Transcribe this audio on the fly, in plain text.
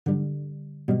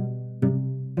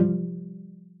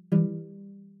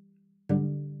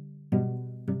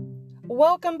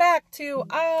Welcome back to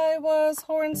I Was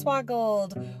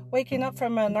Hornswoggled, waking up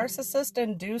from a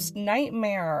narcissist-induced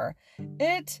nightmare.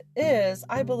 It is,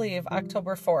 I believe,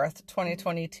 October 4th,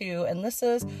 2022, and this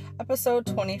is episode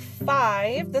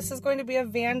 25. This is going to be a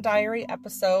Van Diary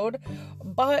episode,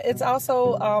 but it's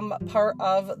also part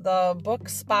of the book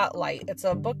Spotlight. It's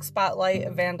a book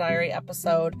Spotlight Van Diary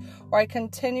episode where I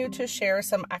continue to share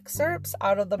some excerpts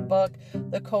out of the book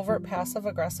The Covert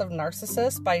Passive-Aggressive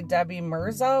Narcissist by Debbie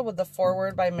Mirza with the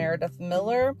foreword by Meredith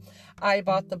Miller. I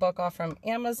bought the book off from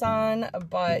Amazon,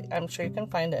 but I'm sure you can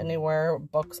find it anywhere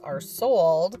books are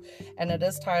sold, and it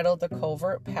is titled The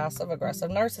Covert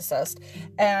Passive-Aggressive Narcissist.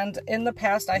 And in the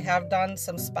past, I have done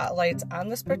some spotlights on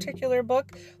this particular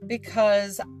book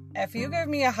because if you give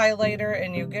me a highlighter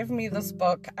and you give me this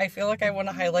book, I feel like I want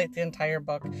to highlight the entire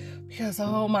book because,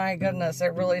 oh my goodness,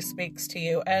 it really speaks to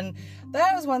you. And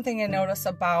that was one thing I noticed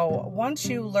about once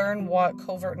you learn what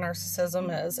covert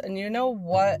narcissism is and you know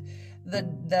what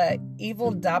the evil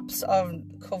depths of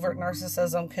covert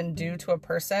narcissism can do to a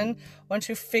person, once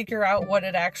you figure out what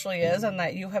it actually is and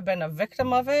that you have been a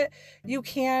victim of it, you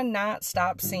cannot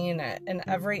stop seeing it in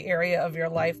every area of your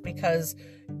life because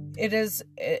it's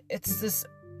this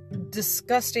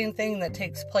disgusting thing that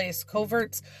takes place.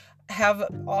 Coverts have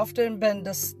often been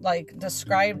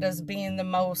described as being the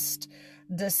most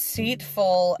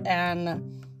deceitful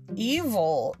and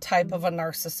evil type of a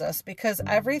narcissist because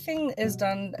everything is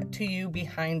done to you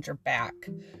behind your back.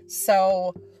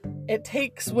 So it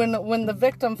takes when the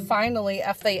victim finally,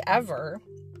 if they ever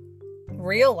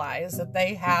realize that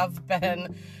they have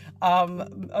been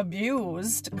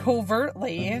abused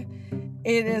covertly,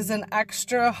 it is an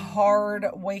extra hard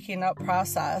waking up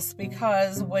process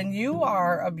because when you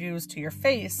are abused to your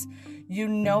face, you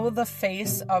know the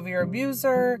face of your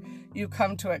abuser, you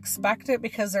come to expect it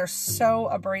because they're so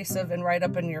abrasive and right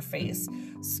up in your face.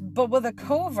 But with a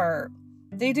covert,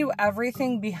 they do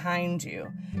everything behind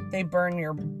you. They burn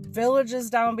your villages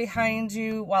down behind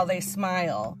you while they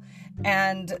smile.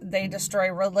 And they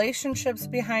destroy relationships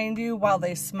behind you while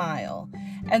they smile.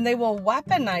 And they will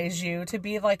weaponize you to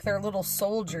be like their little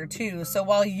soldier too. So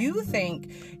while you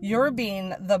think you're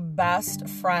being the best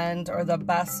friend or the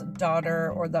best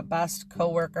daughter or the best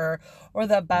coworker or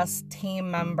the best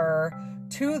team member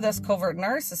to this covert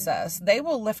narcissist, they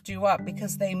will lift you up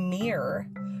because they mirror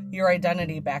your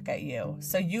identity back at you.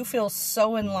 So you feel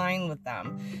so in line with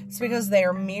them. It's because they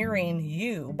are mirroring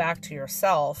you back to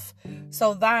yourself.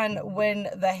 So then when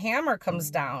the hammer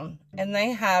comes down and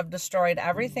they have destroyed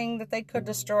everything that they could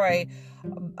destroy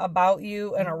about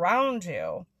you and around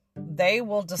you, they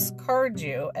will discard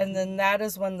you. And then that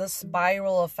is when the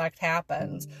spiral effect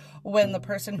happens. When the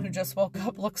person who just woke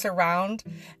up looks around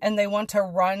and they want to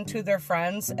run to their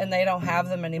friends and they don't have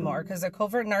them anymore because a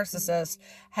covert narcissist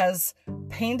has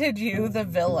painted you the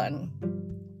villain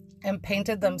and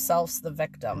painted themselves the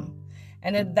victim.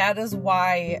 And that is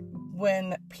why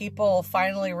when people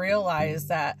finally realize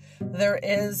that there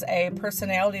is a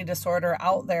personality disorder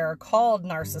out there called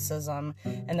narcissism,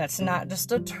 and that's not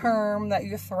just a term that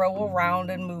you throw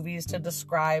around in movies to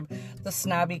describe the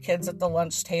snobby kids at the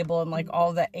lunch table and like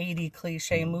all the 80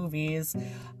 cliche movies,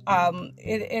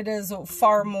 it is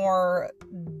far more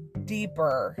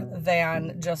deeper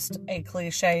than just a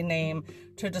cliche name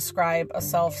to describe a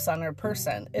self-centered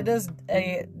person. It is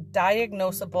a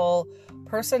diagnosable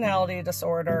personality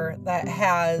disorder that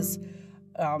has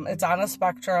it's on a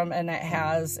spectrum and it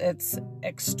has its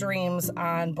extremes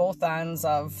on both ends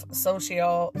of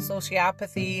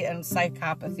sociopathy and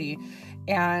psychopathy,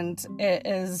 and it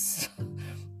is,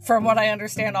 from what I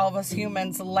understand, all of us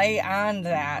humans lay on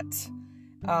that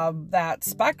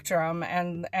spectrum,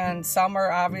 and some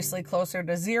are obviously closer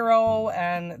to zero,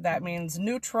 and that means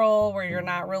neutral, where you're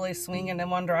not really swinging in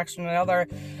one direction or the other,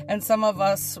 and some of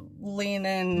us lean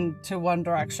into one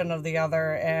direction or the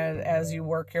other, and as you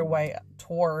work your way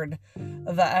toward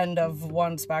the end of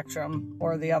one spectrum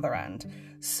or the other end.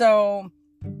 So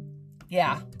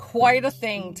yeah, quite a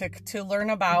thing to learn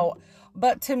about.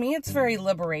 But to me, it's very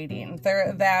liberating.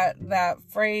 That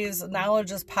phrase,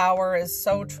 knowledge is power, is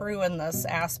so true in this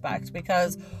aspect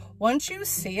because once you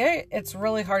see it, it's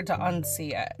really hard to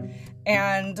unsee it.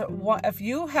 And if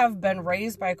you have been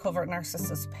raised by a covert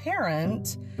narcissist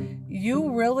parent,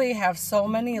 you really have so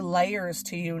many layers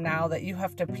to you now that you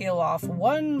have to peel off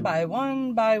one by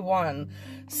one by one.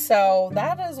 So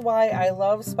that is why I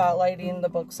love spotlighting the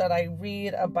books that I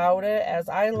read about it. As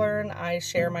I learn, I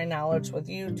share my knowledge with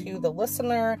you, to the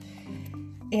listener.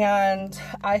 And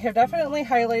I have definitely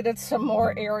highlighted some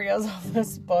more areas of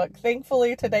this book.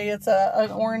 Thankfully, today it's an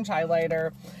orange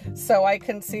highlighter, so I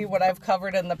can see what I've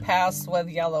covered in the past with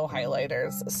yellow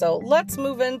highlighters. So let's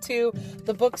move into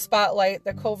the book spotlight,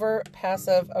 The Covert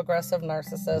Passive Aggressive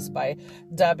Narcissist by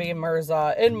Debbie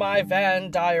Mirza, in my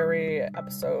Van Diary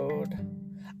episode.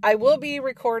 I will be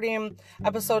recording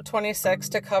episode 26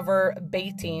 to cover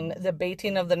baiting, the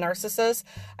baiting of the narcissist.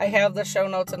 I have the show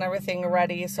notes and everything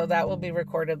ready, so that will be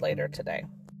recorded later today.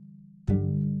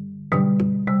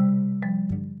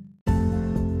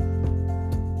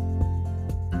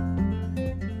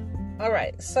 All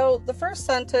right, so the first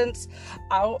sentence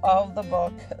out of the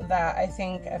book that I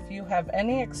think if you have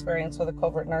any experience with a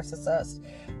covert narcissist,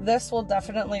 this will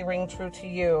definitely ring true to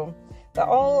you. That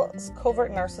all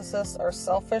covert narcissists are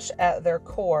selfish at their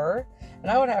core, and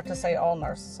I would have to say all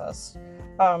narcissists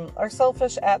are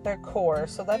selfish at their core,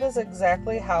 so that is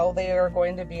exactly how they are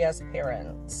going to be as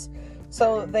parents.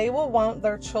 So they will want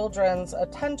their children's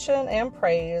attention and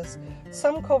praise.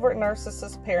 Some covert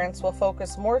narcissist parents will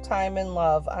focus more time and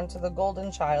love onto the golden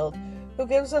child who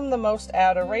gives them the most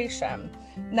adoration.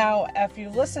 Now, if you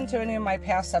listen to any of my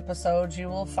past episodes, you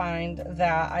will find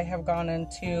that I have gone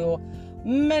into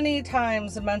many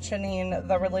times mentioning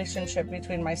the relationship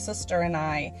between my sister and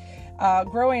I.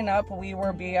 Growing up, we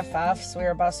were BFFs, we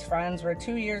were best friends. We're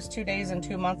 2 years, 2 days, and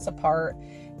 2 months apart.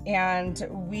 And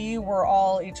we were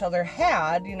all each other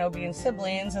had, being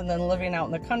siblings and then living out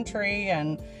in the country.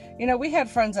 And, we had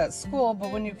friends at school,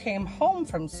 but when you came home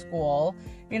from school,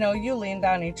 you leaned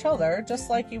on each other just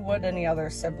like you would any other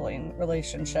sibling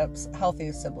relationships,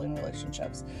 healthy sibling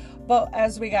relationships. But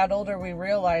as we got older, we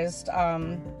realized,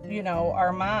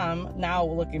 our mom, now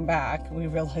looking back, we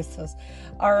realized this,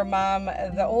 our mom,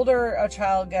 the older a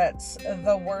child gets,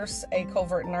 the worse a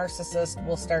covert narcissist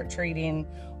will start treating,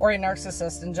 or a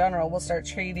narcissist in general will start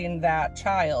treating that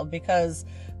child, because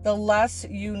the less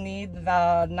you need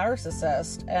the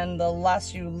narcissist and the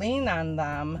less you lean on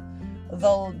them,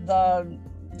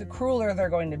 the crueler they're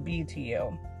going to be to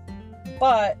you.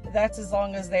 But that's as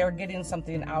long as they are getting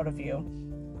something out of you.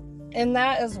 And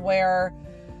that is where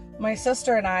my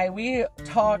sister and I, we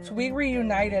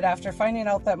reunited after finding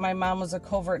out that my mom was a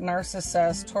covert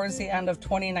narcissist towards the end of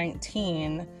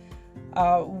 2019.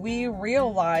 We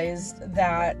realized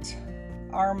that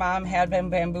our mom had been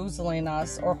bamboozling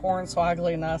us or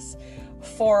hornswoggling us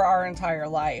for our entire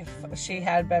life. She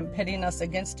had been pitting us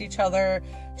against each other.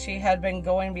 She had been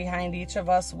going behind each of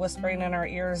us, whispering in our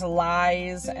ears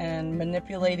lies and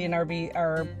manipulating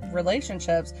our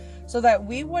relationships so that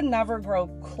we would never grow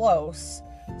close,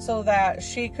 so that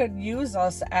she could use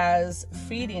us as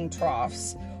feeding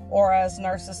troughs, or as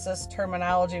narcissist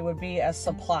terminology would be, as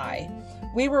supply.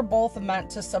 We were both meant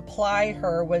to supply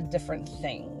her with different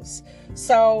things.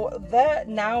 So that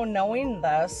now, knowing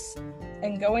this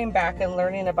and going back and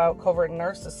learning about covert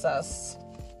narcissists,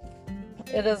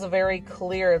 it is very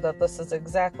clear that this is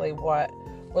exactly what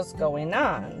was going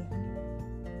on.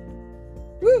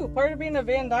 Woo! Part of being a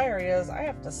Van Diary is I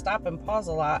have to stop and pause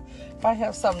a lot if I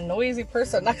have some noisy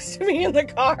person next to me in the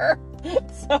car.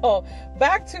 So,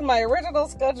 back to my original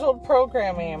scheduled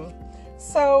programming.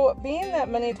 So, being that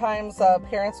many times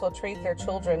parents will treat their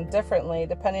children differently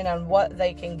depending on what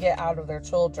they can get out of their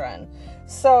children.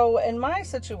 So, in my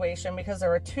situation, because there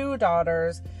were 2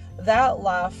 daughters, that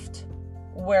left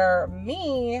where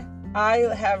I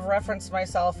have referenced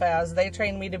myself as, they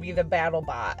trained me to be the battle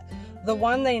bot. The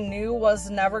one they knew was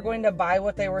never going to buy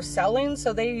what they were selling,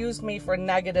 so they used me for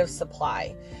negative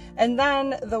supply. And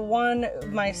then the one,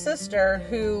 my sister,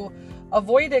 who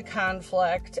avoided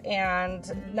conflict and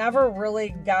never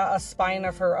really got a spine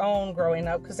of her own growing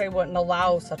up because they wouldn't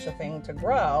allow such a thing to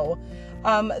grow,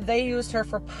 they used her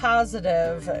for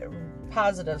positive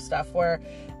stuff, where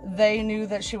they knew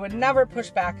that she would never push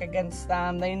back against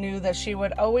them. They knew that she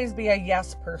would always be a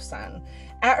yes person.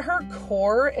 At her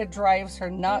core, it drives her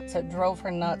nuts. It drove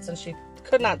her nuts, and she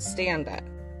could not stand it.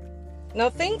 Now,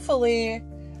 thankfully,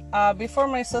 before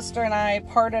my sister and I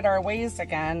parted our ways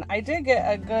again, I did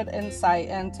get a good insight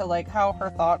into how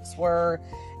her thoughts were,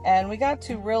 and we got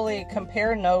to really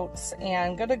compare notes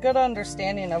and get a good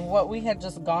understanding of what we had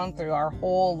just gone through our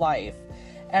whole life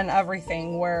and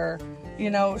everything, where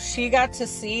she got to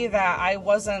see that I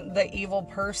wasn't the evil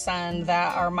person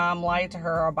that our mom lied to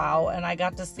her about, and I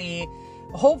got to see,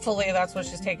 hopefully that's what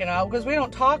she's taken out, because we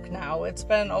don't talk now. It's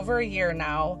been over a year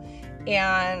now,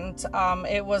 and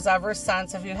it was ever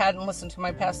since, if you hadn't listened to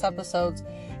my past episodes,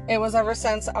 it was ever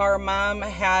since our mom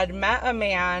had met a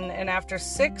man, and after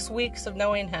 6 weeks of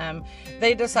knowing him,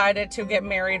 they decided to get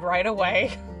married right away.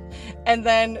 And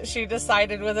then she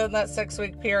decided within that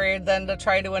 6-week period then to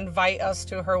try to invite us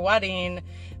to her wedding,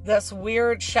 this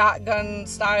weird shotgun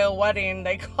style wedding,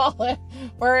 they call it,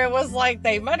 where it was like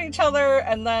they met each other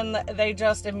and then they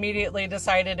just immediately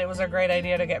decided it was a great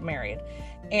idea to get married.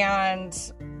 And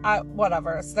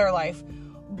whatever, it's their life.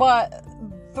 But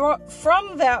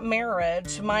from that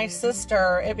marriage, my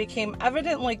sister, it became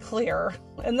evidently clear,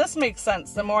 and this makes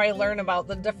sense the more I learn about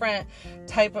the different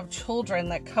type of children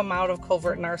that come out of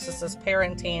covert narcissist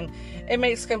parenting. It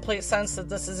makes complete sense that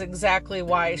this is exactly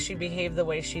why she behaved the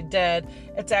way she did.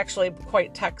 It's actually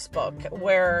quite textbook,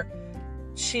 where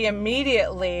she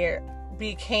immediately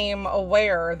became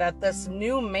aware that this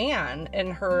new man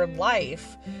in her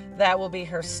life that will be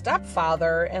her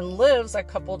stepfather and lives a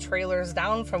couple trailers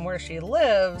down from where she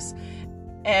lives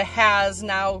has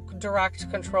now direct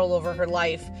control over her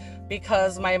life,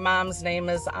 because my mom's name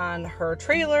is on her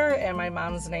trailer and my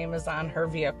mom's name is on her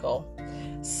vehicle.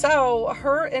 So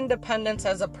her independence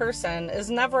as a person has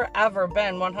never ever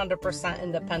been 100%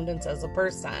 independence as a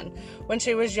person. When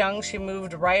she was young, she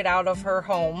moved right out of her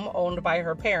home owned by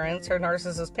her parents, her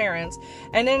narcissist parents,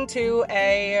 and into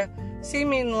a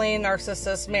seemingly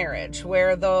narcissist marriage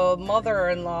where the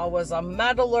mother-in-law was a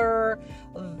meddler.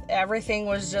 Everything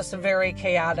was just very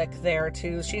chaotic there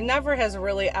too. She never has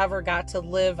really ever got to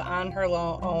live on her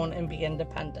own and be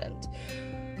independent.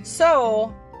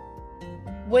 So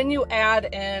when you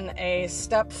add in a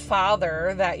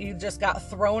stepfather that you just got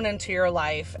thrown into your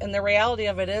life, and the reality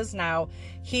of it is now,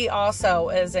 he also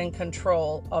is in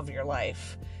control of your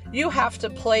life. You have to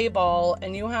play ball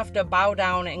and you have to bow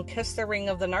down and kiss the ring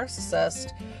of the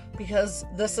narcissist, because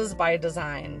this is by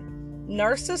design.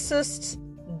 Narcissists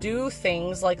do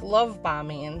things like love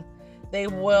bombing. They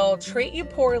will treat you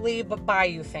poorly but buy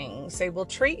you things. They will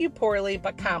treat you poorly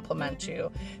but compliment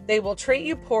you. They will treat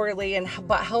you poorly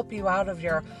but help you out of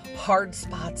your hard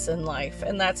spots in life.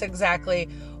 And that's exactly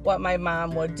what my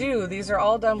mom would do. These are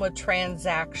all done with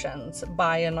transactions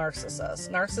by a narcissist.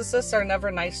 Narcissists are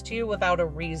never nice to you without a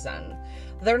reason.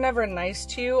 They're never nice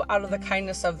to you out of the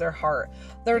kindness of their heart.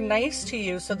 They're nice to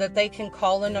you so that they can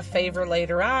call in a favor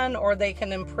later on, or they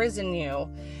can imprison you.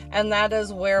 And that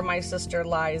is where my sister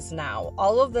lies now.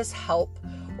 All of this help,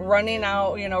 running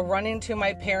to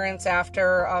my parents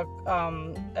after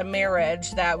a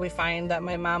marriage that we find that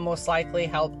my mom most likely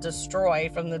helped destroy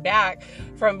from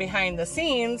behind the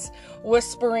scenes,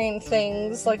 whispering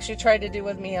things like she tried to do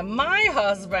with me and my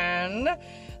husband.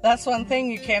 That's one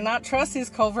thing, you cannot trust these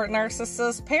covert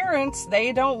narcissist parents.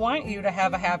 They don't want you to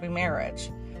have a happy marriage.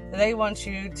 They want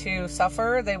you to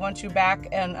suffer. They want you back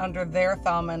and under their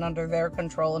thumb and under their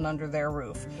control and under their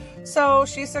roof. So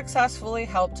she successfully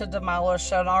helped to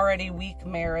demolish an already weak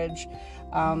marriage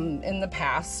in the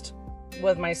past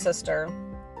with my sister.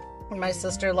 My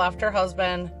sister left her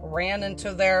husband, ran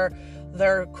into their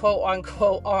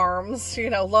quote-unquote arms,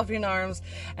 loving arms,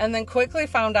 and then quickly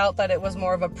found out that it was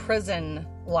more of a prison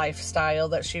lifestyle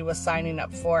that she was signing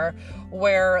up for,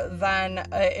 where then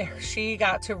she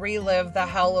got to relive the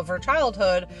hell of her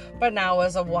childhood, but now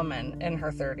as a woman in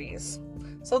her 30s.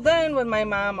 So then when my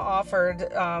mom offered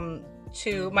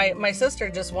my sister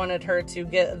just wanted her to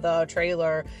get the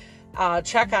trailer,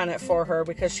 check on it for her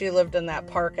because she lived in that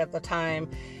park at the time.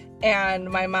 And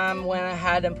my mom went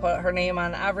ahead and put her name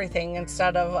on everything.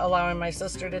 Instead of allowing my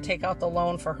sister to take out the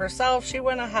loan for herself, she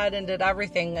went ahead and did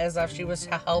everything as if she was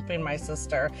helping my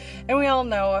sister. And we all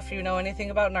know, if you know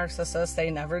anything about narcissists, they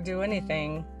never do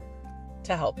anything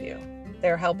to help you.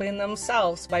 They're helping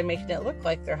themselves by making it look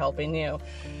like they're helping you.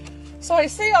 So I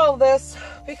say all this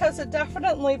because it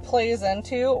definitely plays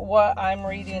into what I'm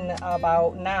reading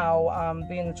about now,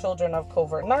 being the children of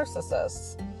covert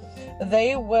narcissists.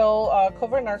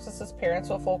 Covert narcissist parents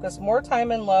will focus more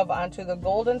time and love onto the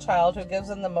golden child who gives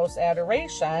them the most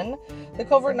adoration. The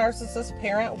covert narcissist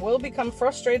parent will become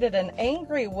frustrated and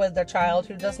angry with the child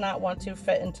who does not want to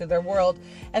fit into their world.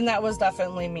 And that was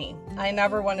definitely me. I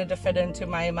never wanted to fit into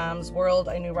my mom's world.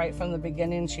 I knew right from the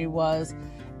beginning she was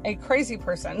a crazy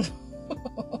person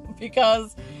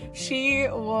because she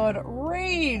would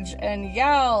rage and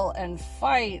yell and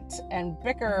fight and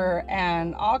bicker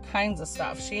and all kinds of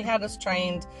stuff. She had us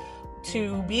trained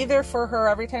to be there for her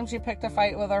every time she picked a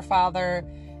fight with our father,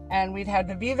 and we'd had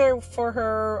to be there for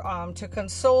her to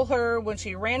console her when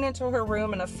she ran into her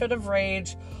room in a fit of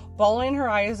rage, bawling her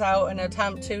eyes out in an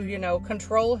attempt to,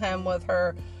 control him with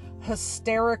her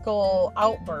hysterical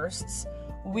outbursts.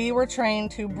 We were trained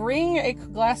to bring a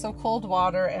glass of cold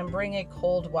water and bring a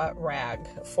cold wet rag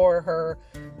for her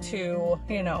to,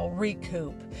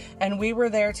 recoup. And we were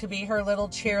there to be her little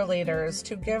cheerleaders,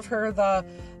 to give her the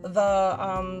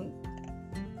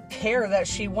care that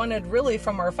she wanted really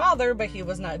from her father, but he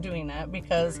was not doing it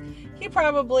because he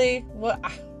probably,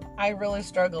 I really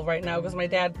struggle right now because my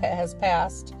dad has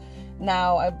passed.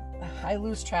 Now I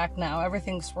lose track now.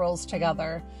 Everything swirls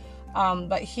together.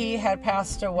 But he had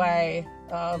passed away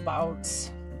about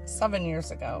 7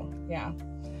 years ago. Yeah.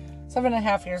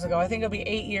 7.5 years ago. I think it'll be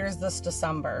 8 years this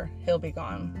December. He'll be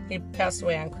gone. He passed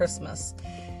away on Christmas.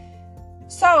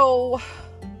 So,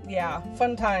 yeah,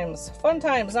 fun times.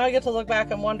 Now I get to look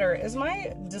back and wonder, is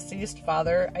my deceased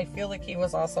father, I feel like he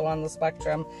was also on the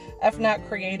spectrum, if not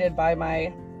created by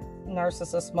my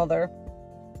narcissist mother.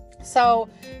 So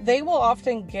they will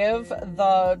often give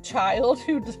the child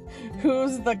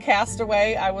who's the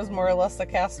castaway, I was more or less the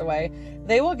castaway,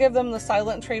 they will give them the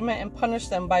silent treatment and punish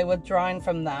them by withdrawing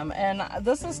from them. And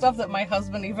this is stuff that my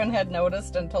husband even had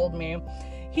noticed and told me.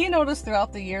 He noticed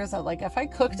throughout the years that, like, if I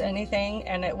cooked anything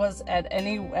and it was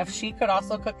if she could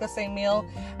also cook the same meal,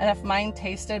 and if mine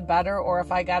tasted better, or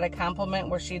if I got a compliment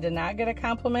where she did not get a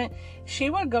compliment, she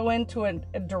would go into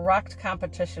a direct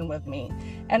competition with me.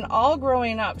 And all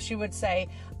growing up, she would say,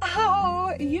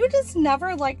 "Oh, you just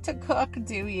never like to cook,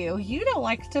 do you? You don't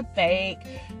like to bake."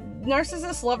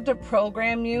 Narcissists love to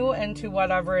program you into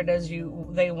whatever it is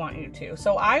they want you to.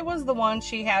 So I was the one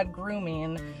she had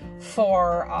grooming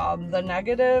for the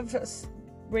negative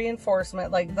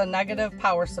reinforcement, like the negative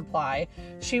power supply.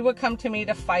 She would come to me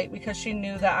to fight because she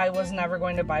knew that I was never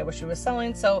going to buy what she was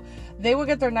selling. So they would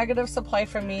get their negative supply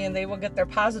from me, and they would get their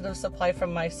positive supply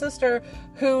from my sister,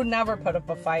 who never put up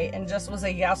a fight and just was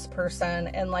a yes person,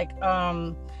 and like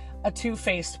a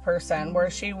two-faced person,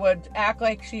 where she would act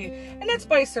like and it's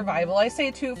by survival. I say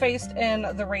two-faced in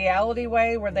the reality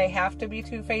way, where they have to be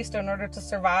two-faced in order to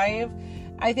survive.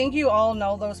 I think you all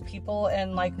know those people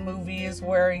in like movies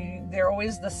where they're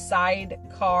always the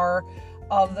sidecar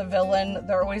of the villain.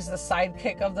 They're always the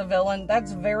sidekick of the villain.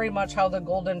 That's very much how the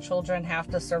golden children have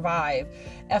to survive.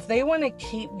 If they want to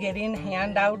keep getting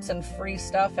handouts and free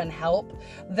stuff and help,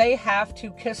 they have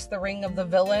to kiss the ring of the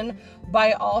villain.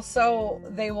 They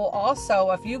will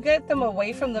also, if you get them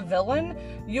away from the villain,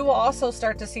 you will also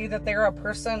start to see that they're a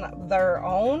person of their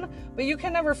own, but you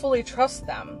can never fully trust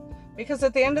them. Because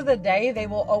at the end of the day, they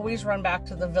will always run back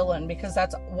to the villain, because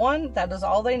that's one, that is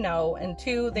all they know, and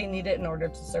two, they need it in order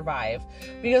to survive.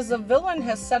 Because the villain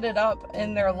has set it up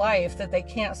in their life that they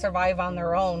can't survive on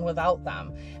their own without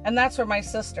them. And that's where my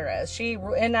sister is. She,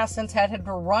 in essence, had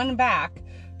to run back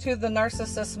to the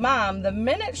narcissist mom the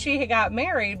minute she got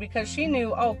married, because she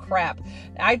knew, oh crap,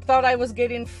 I thought I was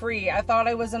getting free. I thought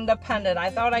I was independent. I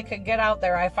thought I could get out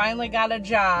there. I finally got a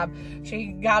job.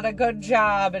 She got a good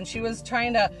job, and she was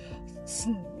trying to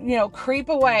creep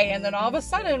away. And then all of a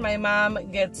sudden my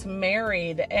mom gets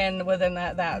married, and within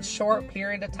that short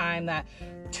period of time, that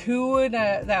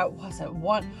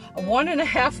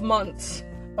 1.5 months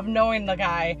of knowing the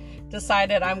guy,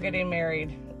 decided I'm getting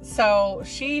married. So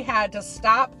she had to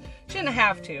stop. She didn't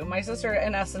have to. My sister,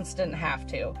 in essence, didn't have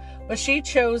to, but she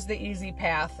chose the easy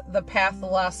path, the path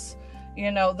less,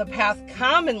 the path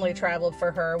commonly traveled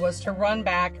for her was to run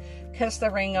back, kiss the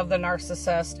ring of the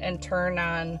narcissist, and turn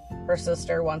on her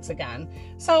sister once again.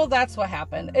 So that's what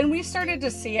happened. And we started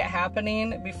to see it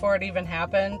happening before it even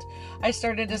happened. I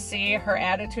started to see her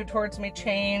attitude towards me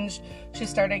change. She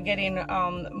started getting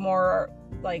more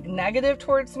like negative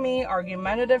towards me,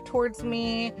 argumentative towards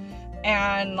me,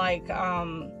 and like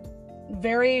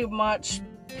very much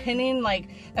pinning, like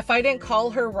if I didn't call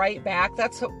her right back,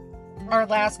 that's what our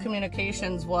last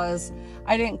communications was.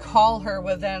 I didn't call her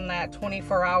within that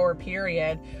 24-hour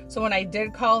period. So when I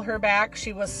did call her back,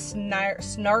 she was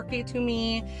snarky to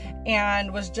me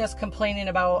and was just complaining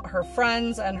about her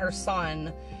friends and her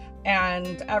son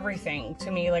and everything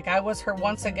to me. Like I was her,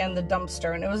 once again, the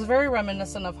dumpster. And it was very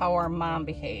reminiscent of how our mom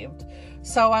behaved.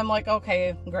 So I'm like,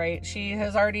 okay, great. She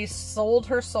has already sold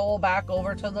her soul back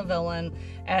over to the villain,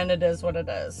 and it is what it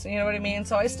is. You know what I mean?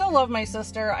 So I still love my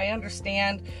sister. I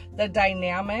understand the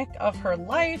dynamic of her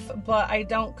life, but I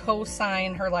don't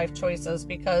co-sign her life choices,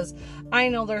 because I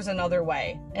know there's another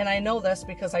way. And I know this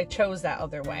because I chose that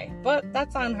other way. But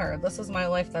that's on her. This is my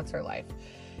life. That's her life.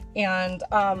 And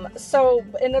and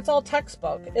it's all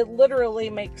textbook. It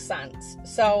literally makes sense.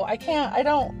 So I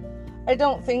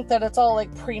don't think that it's all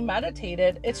like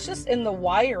premeditated. It's just in the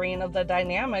wiring of the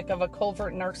dynamic of a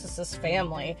covert narcissist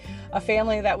family, a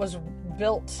family that was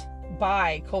built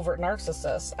by covert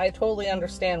narcissists. I totally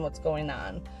understand what's going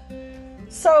on.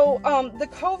 So the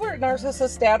covert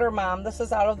narcissist dad or mom, this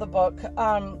is out of the book,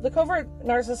 the covert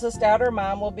narcissist dad or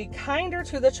mom will be kinder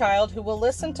to the child who will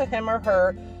listen to him or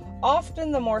her,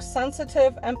 often the more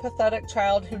sensitive, empathetic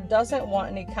child who doesn't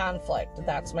want any conflict.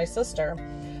 That's my sister.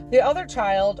 The other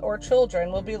child or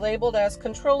children will be labeled as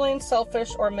controlling,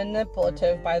 selfish, or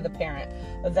manipulative by the parent.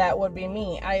 That would be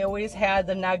me. I always had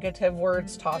the negative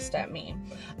words tossed at me.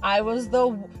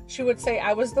 She would say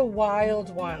I was the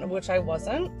wild one, which I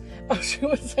wasn't. She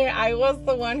would say I was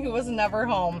the one who was never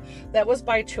home. That was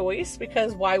by choice,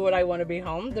 because why would I want to be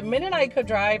home? The minute I could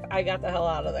drive, I got the hell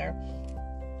out of there.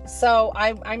 So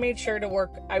I made sure to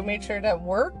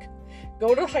work.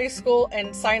 Go to high school,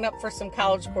 and sign up for some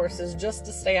college courses just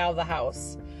to stay out of the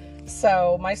house.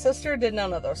 So my sister did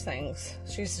none of those things.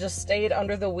 She's just stayed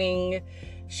under the wing.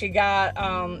 She got,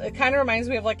 it kind of reminds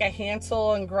me of like a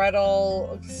Hansel and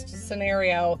Gretel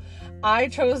scenario. I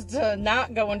chose to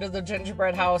not go into the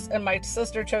gingerbread house, and my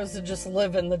sister chose to just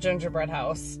live in the gingerbread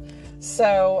house.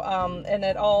 So,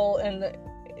 and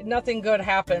nothing good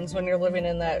happens when you're living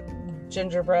in that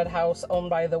gingerbread house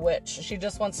owned by the witch. She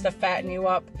just wants to fatten you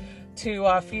up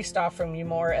to feast off from you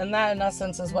more, and that in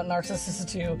essence is what narcissists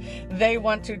do. They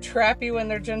want to trap you in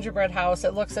their gingerbread house.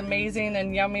 It looks amazing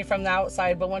and yummy from the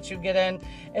outside, but once you get in,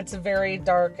 it's very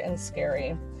dark and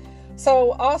scary.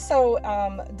 So also,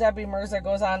 Debbie Mirza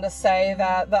goes on to say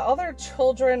that the other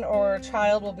children or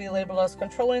child will be labeled as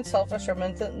controlling, selfish, or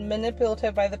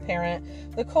manipulative by the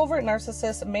parent. The covert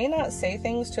narcissist may not say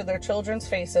things to their children's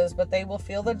faces, but they will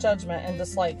feel the judgment and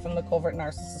dislike from the covert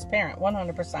narcissist parent,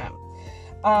 100%.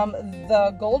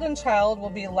 The golden child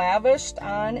will be lavished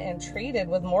on and treated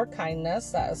with more kindness.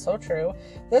 That is so true.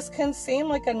 This can seem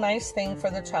like a nice thing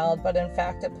for the child, but in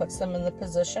fact it puts them in the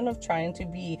position of trying to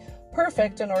be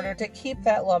perfect in order to keep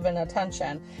that love and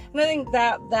attention. And I think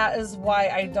that is why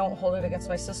I don't hold it against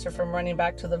my sister from running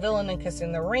back to the villain and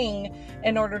kissing the ring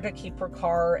in order to keep her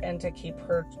car and to keep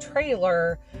her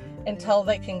trailer until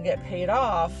they can get paid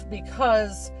off,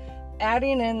 because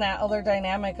adding in that other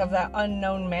dynamic of that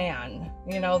unknown man,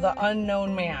 the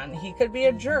unknown man. He could be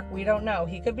a jerk. We don't know.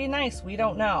 He could be nice. We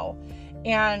don't know.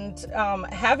 And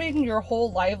having your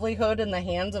whole livelihood in the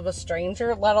hands of a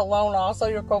stranger, let alone also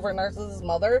your covert narcissist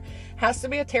mother, has to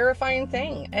be a terrifying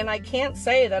thing. And I can't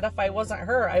say that if I wasn't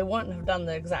her, I wouldn't have done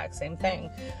the exact same thing.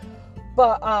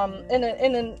 But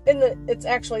it's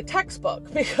actually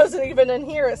textbook, because even in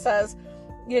here it says,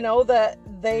 that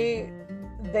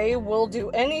they will do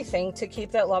anything to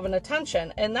keep that love and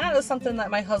attention. And that is something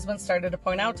that my husband started to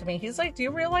point out to me. He's like, do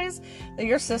you realize that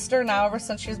your sister now, ever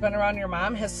since she's been around your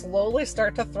mom, has slowly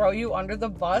started to throw you under the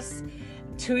bus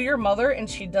to your mother, and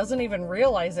she doesn't even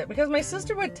realize it? Because my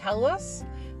sister would tell us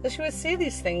that she would say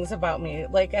these things about me,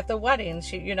 like at the wedding.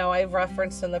 I've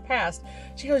referenced in the past.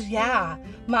 She goes, yeah,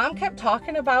 Mom kept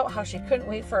talking about how she couldn't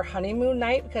wait for honeymoon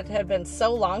night because it had been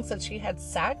so long since she had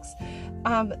sex.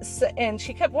 And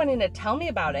she kept wanting to tell me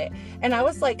about it. And I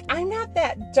was like, I'm not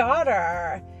that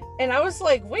daughter. And I was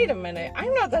like, wait a minute,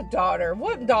 I'm not that daughter.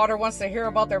 What daughter wants to hear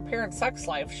about their parents' sex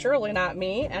life? Surely not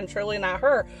me, and surely not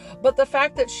her. But the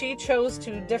fact that she chose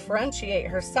to differentiate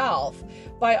herself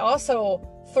by also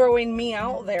throwing me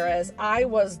out there as I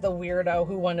was the weirdo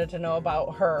who wanted to know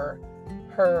about her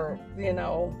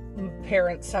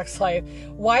parents' sex life.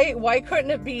 Why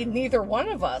couldn't it be neither one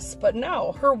of us? But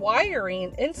no, her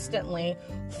wiring instantly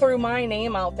threw my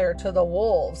name out there to the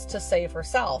wolves to save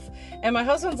herself. And my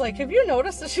husband's like, have you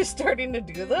noticed that she's starting to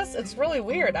do this? It's really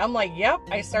weird. I'm like, yep,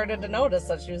 I started to notice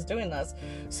that she was doing this.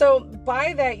 So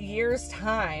by that year's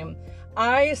time,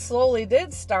 I slowly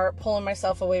did start pulling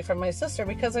myself away from my sister,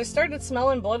 because I started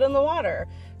smelling blood in the water.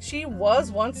 She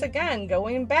was once again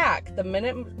going back. The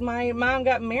minute my mom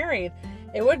got married,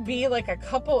 it would be like it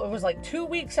was like 2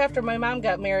 weeks after my mom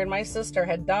got married, my sister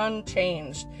had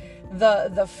changed.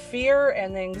 The fear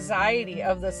and the anxiety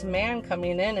of this man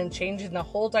coming in and changing the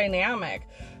whole dynamic,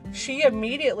 she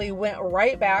immediately went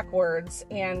right backwards,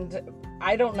 and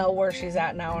I don't know where she's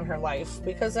at now in her life,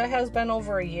 because it has been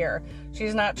over a year.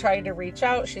 She's not tried to reach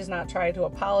out. She's not tried to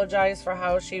apologize for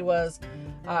how she was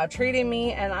treating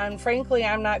me, and frankly,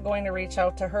 I'm not going to reach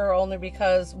out to her, only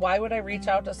because why would I reach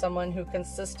out to someone who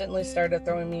consistently started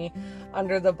throwing me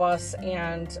under the bus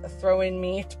and throwing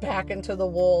me back into the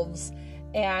wolves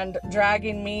and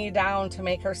dragging me down to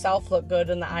make herself look good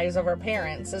in the eyes of her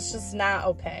parents? It's just not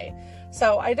okay.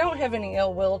 So I don't have any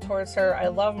ill will towards her. I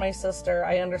love my sister.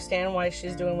 I understand why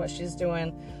she's doing what she's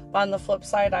doing. But on the flip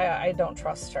side, I don't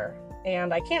trust her.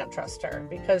 And I can't trust her,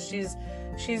 because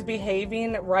she's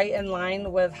behaving right in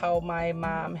line with how my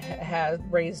mom had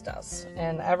raised us.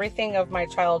 And everything of my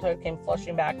childhood came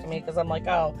flushing back to me, because I'm like,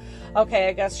 oh, okay,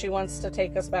 I guess she wants to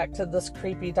take us back to this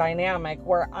creepy dynamic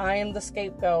where I'm the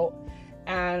scapegoat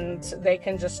and they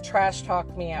can just trash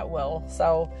talk me at will.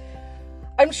 So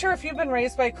I'm sure if you've been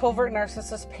raised by a covert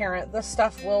narcissist parent, this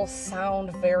stuff will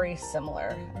sound very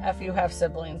similar if you have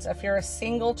siblings. If you're a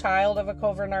single child of a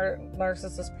covert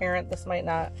narcissist parent, this might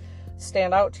not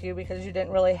stand out to you because you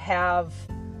didn't really have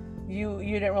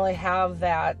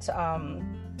that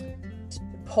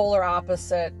polar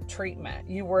opposite treatment.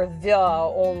 You were the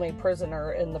only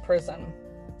prisoner in the prison.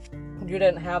 You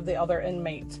didn't have the other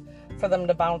inmate for them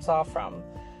to bounce off from.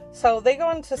 So Debbie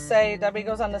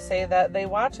goes on to say that they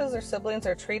watch as their siblings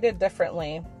are treated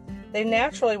differently. They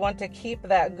naturally want to keep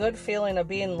that good feeling of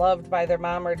being loved by their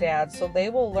mom or dad, so they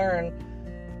will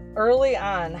learn early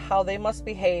on how they must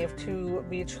behave to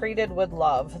be treated with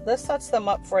love. This sets them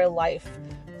up for a life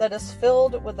that is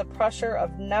filled with the pressure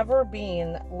of never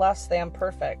being less than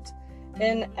perfect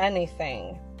in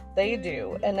anything they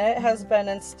do, and it has been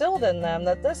instilled in them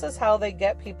that this is how they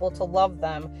get people to love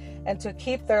them and to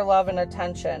keep their love and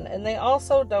attention. And they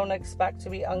also don't expect to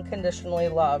be unconditionally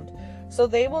loved, so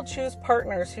they will choose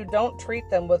partners who don't treat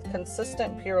them with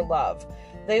consistent pure love.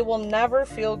 They will never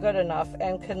feel good enough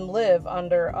and can live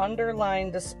under underlying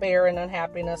despair and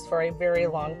unhappiness for a very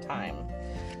long time.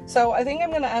 So I think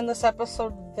I'm going to end this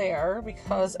episode there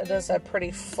because it is a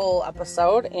pretty full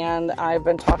episode and I've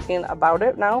been talking about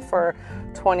it now for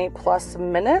 20 plus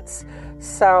minutes.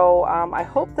 So I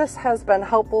hope this has been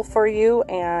helpful for you,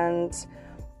 and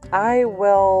I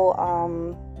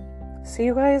will see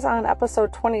you guys on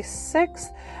episode 26.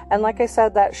 And like I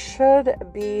said, that should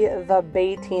be the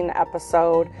baiting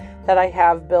episode that I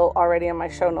have built already in my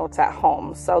show notes at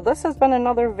home. So this has been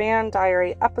another Van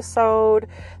Diary episode.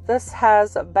 This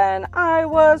has been I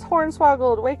Was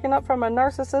Hornswoggled, waking up from a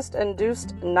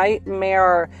narcissist-induced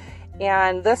nightmare.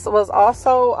 And this was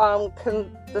also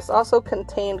this also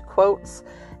contained quotes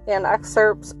and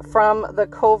excerpts from The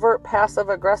Covert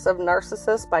Passive-Aggressive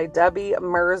Narcissist by Debbie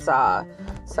Mirza.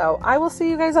 So I will see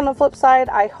you guys on the flip side.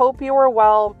 I hope you are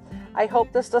well. I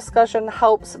hope this discussion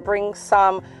helps bring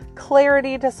some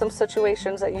clarity to some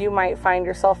situations that you might find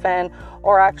yourself in,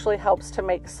 or actually helps to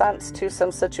make sense to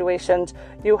some situations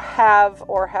you have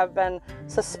or have been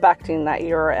suspecting that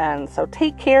you're in. So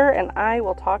take care, and I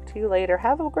will talk to you later.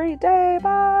 Have a great day.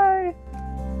 Bye.